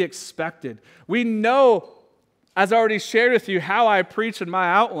going to be expected, we know, as I already shared with you, how I preach in my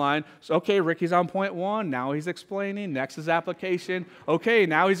outline. So, okay, Ricky's on point 1. Now he's explaining. Next is application. Okay,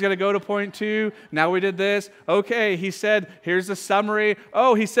 now he's going to go to point 2. Now we did this. Okay, he said, here's the summary.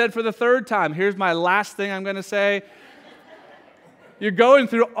 Oh, he said for the 3rd time, here's my last thing I'm going to say. You're going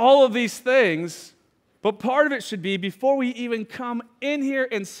through all of these things, but part of it should be before we even come in here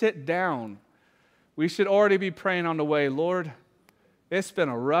and sit down, we should already be praying on the way, Lord, it's been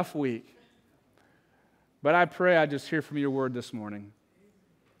a rough week. But I pray I just hear from your word this morning.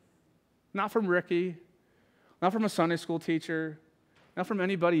 Not from Ricky, not from a Sunday school teacher, not from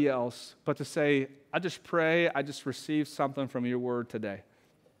anybody else, but to say, I just pray I just received something from your word today.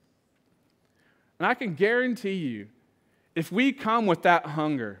 And I can guarantee you, if we come with that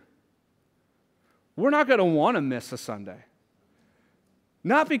hunger, we're not going to want to miss a Sunday.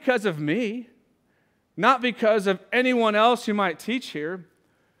 Not because of me, not because of anyone else who might teach here,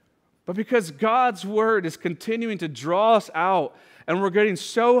 but because God's word is continuing to draw us out, and we're getting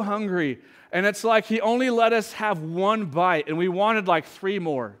so hungry, and it's like he only let us have 1 bite, and we wanted like 3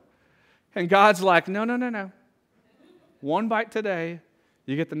 more. And God's like, no. 1 bite today,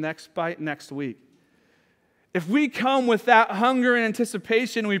 you get the next bite next week. If we come with that hunger and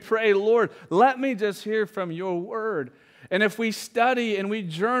anticipation, we pray, Lord, let me just hear from your word. And if we study and we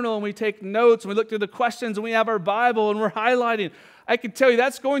journal and we take notes and we look through the questions and we have our Bible and we're highlighting, I can tell you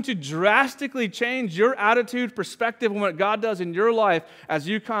that's going to drastically change your attitude, perspective, and what God does in your life as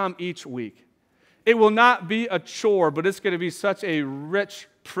you come each week. It will not be a chore, but it's going to be such a rich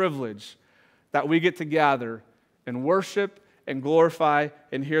privilege that we get to gather and worship and glorify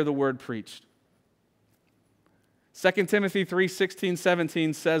and hear the word preached. 2 Timothy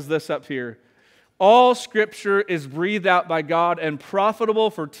 3:16-17 says this up here. All Scripture is breathed out by God and profitable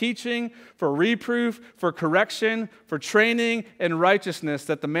for teaching, for reproof, for correction, for training in righteousness,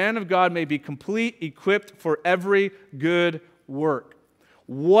 that the man of God may be complete, equipped for every good work.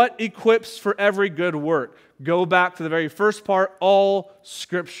 What equips for every good work? Go back to the very first part. All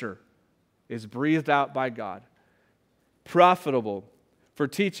Scripture is breathed out by God. Profitable for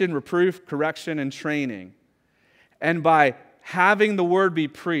teaching, reproof, correction, and training. And by having the word be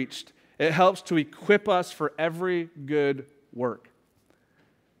preached, it helps to equip us for every good work.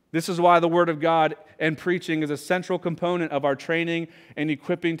 This is why the Word of God and preaching is a central component of our training and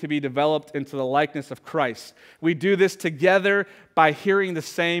equipping to be developed into the likeness of Christ. We do this together by hearing the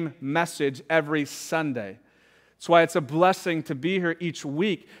same message every Sunday. That's why it's a blessing to be here each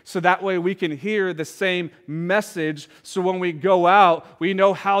week, so that way we can hear the same message, so when we go out, we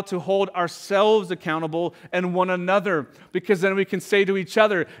know how to hold ourselves accountable and one another, because then we can say to each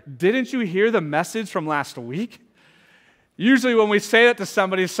other, didn't you hear the message from last week? Usually when we say that to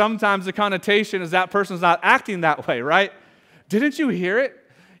somebody, sometimes the connotation is that person's not acting that way, right? Didn't you hear it?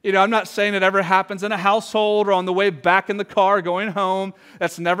 I'm not saying it ever happens in a household or on the way back in the car going home.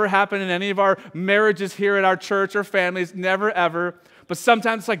 That's never happened in any of our marriages here at our church or families, never ever. But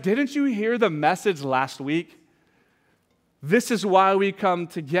sometimes it's like, didn't you hear the message last week? This is why we come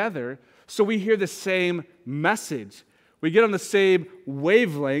together, so we hear the same message. We get on the same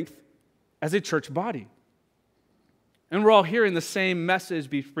wavelength as a church body. And we're all hearing the same message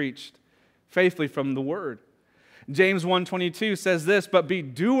be preached faithfully from the Word. James 1:22 says this, but be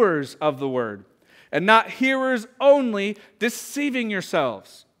doers of the word, and not hearers only, deceiving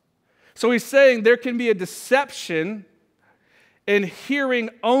yourselves. So he's saying there can be a deception in hearing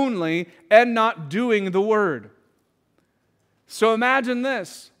only and not doing the word. So imagine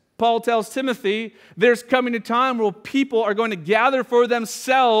this. Paul tells Timothy, there's coming a time where people are going to gather for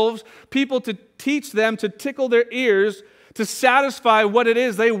themselves people to teach them, to tickle their ears, to satisfy what it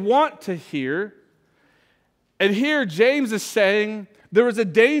is they want to hear. And here James is saying there is a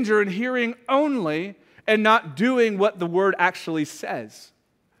danger in hearing only and not doing what the word actually says.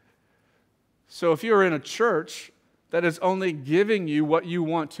 So if you're in a church that is only giving you what you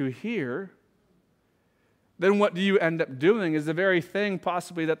want to hear, then what do you end up doing is the very thing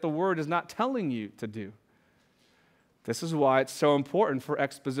possibly that the word is not telling you to do. This is why it's so important for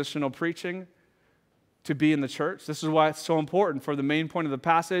expositional preaching to be in the church. This is why it's so important for the main point of the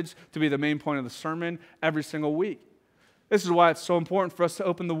passage to be the main point of the sermon every single week. This is why it's so important for us to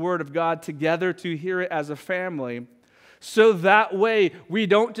open the Word of God together to hear it as a family, so that way we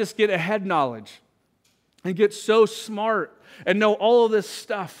don't just get a head knowledge and get so smart and know all of this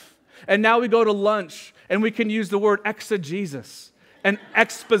stuff. And now we go to lunch and we can use the word exegesis and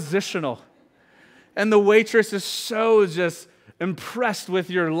expositional. And the waitress is so just impressed with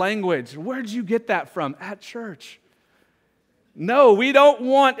your language. Where'd you get that from? At church. No, we don't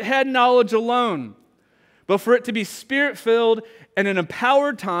want head knowledge alone, but for it to be Spirit-filled and an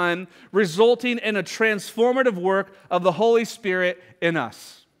empowered time, resulting in a transformative work of the Holy Spirit in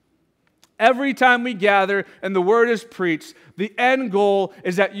us. Every time we gather and the Word is preached, the end goal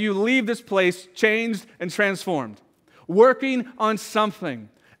is that you leave this place changed and transformed, working on something,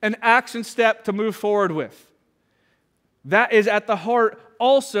 an action step to move forward with. That is at the heart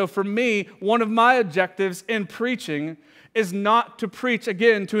also for me. One of my objectives in preaching is not to preach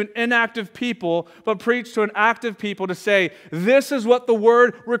again to an inactive people, but preach to an active people to say, this is what the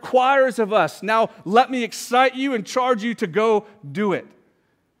Word requires of us. Now let me excite you and charge you to go do it.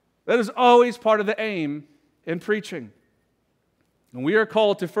 That is always part of the aim in preaching. And we are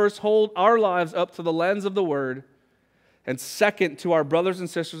called to first hold our lives up to the lens of the Word, and second to our brothers and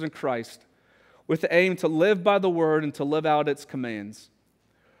sisters in Christ, with the aim to live by the Word and to live out its commands.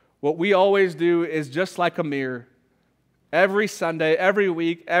 What we always do is just like a mirror. Every Sunday, every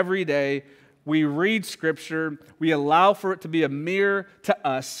week, every day, we read Scripture, we allow for it to be a mirror to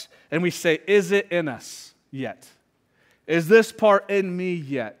us, and we say, is it in us yet? Is this part in me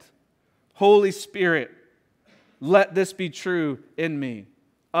yet? Holy Spirit, let this be true in me,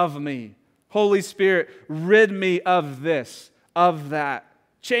 of me. Holy Spirit, rid me of this, of that.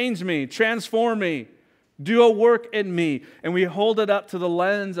 Change me, transform me, do a work in me. And we hold it up to the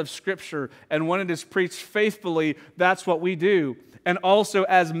lens of Scripture. And when it is preached faithfully, that's what we do. And also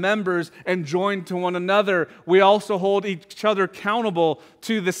as members and joined to one another, we also hold each other accountable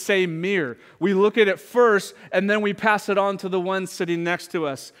to the same mirror. We look at it first, and then we pass it on to the one sitting next to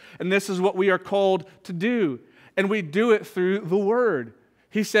us. And this is what we are called to do. And we do it through the Word.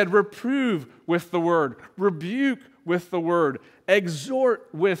 He said, reprove with the Word, rebuke with the Word, exhort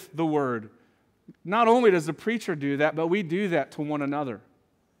with the Word. Not only does the preacher do that, but we do that to one another.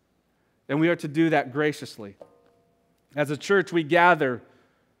 And we are to do that graciously. As a church, we gather.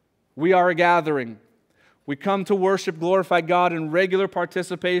 We are a gathering. We come to worship, glorify God in regular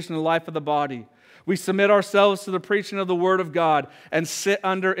participation in the life of the body. We submit ourselves to the preaching of the Word of God and sit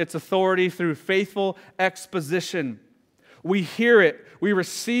under its authority through faithful exposition. We hear it, we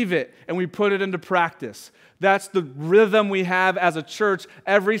receive it, and we put it into practice. That's the rhythm we have as a church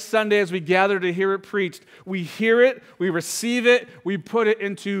every Sunday as we gather to hear it preached. We hear it, we receive it, we put it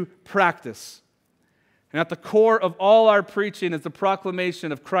into practice. And at the core of all our preaching is the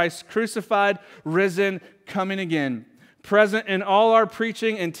proclamation of Christ crucified, risen, coming again. Present in all our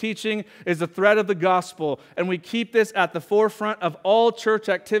preaching and teaching is the thread of the gospel, and we keep this at the forefront of all church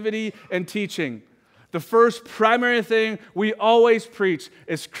activity and teaching. The first primary thing we always preach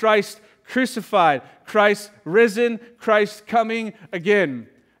is Christ crucified, Christ risen, Christ coming again.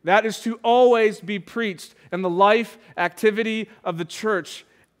 That is to always be preached in the life activity of the church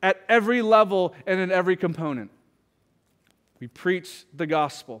at every level and in every component. We preach the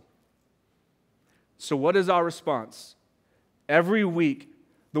gospel. So what is our response? Every week,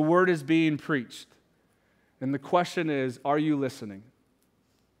 the word is being preached. And the question is, are you listening?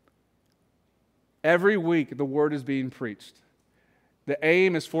 Every week, the word is being preached. The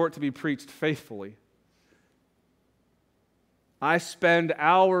aim is for it to be preached faithfully. I spend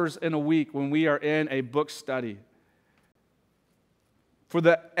hours in a week when we are in a book study for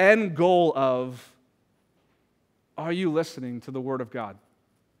the end goal of, are you listening to the Word of God?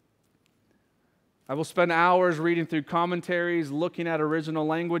 I will spend hours reading through commentaries, looking at original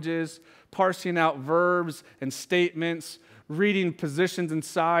languages, parsing out verbs and statements, reading positions and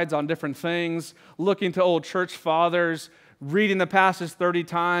sides on different things, looking to old church fathers, reading the passage 30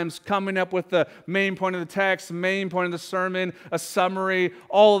 times, coming up with the main point of the text, main point of the sermon, a summary,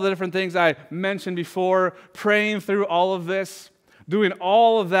 all of the different things I mentioned before, praying through all of this, doing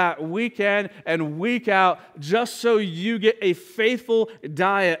all of that week in and week out just so you get a faithful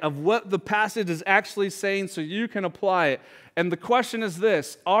diet of what the passage is actually saying so you can apply it. And the question is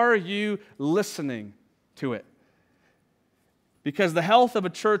this, are you listening to it? Because the health of a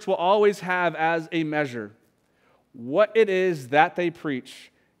church will always have as a measure what it is that they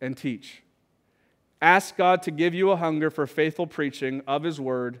preach and teach. Ask God to give you a hunger for faithful preaching of His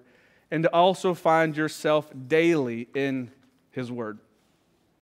Word and to also find yourself daily in His Word.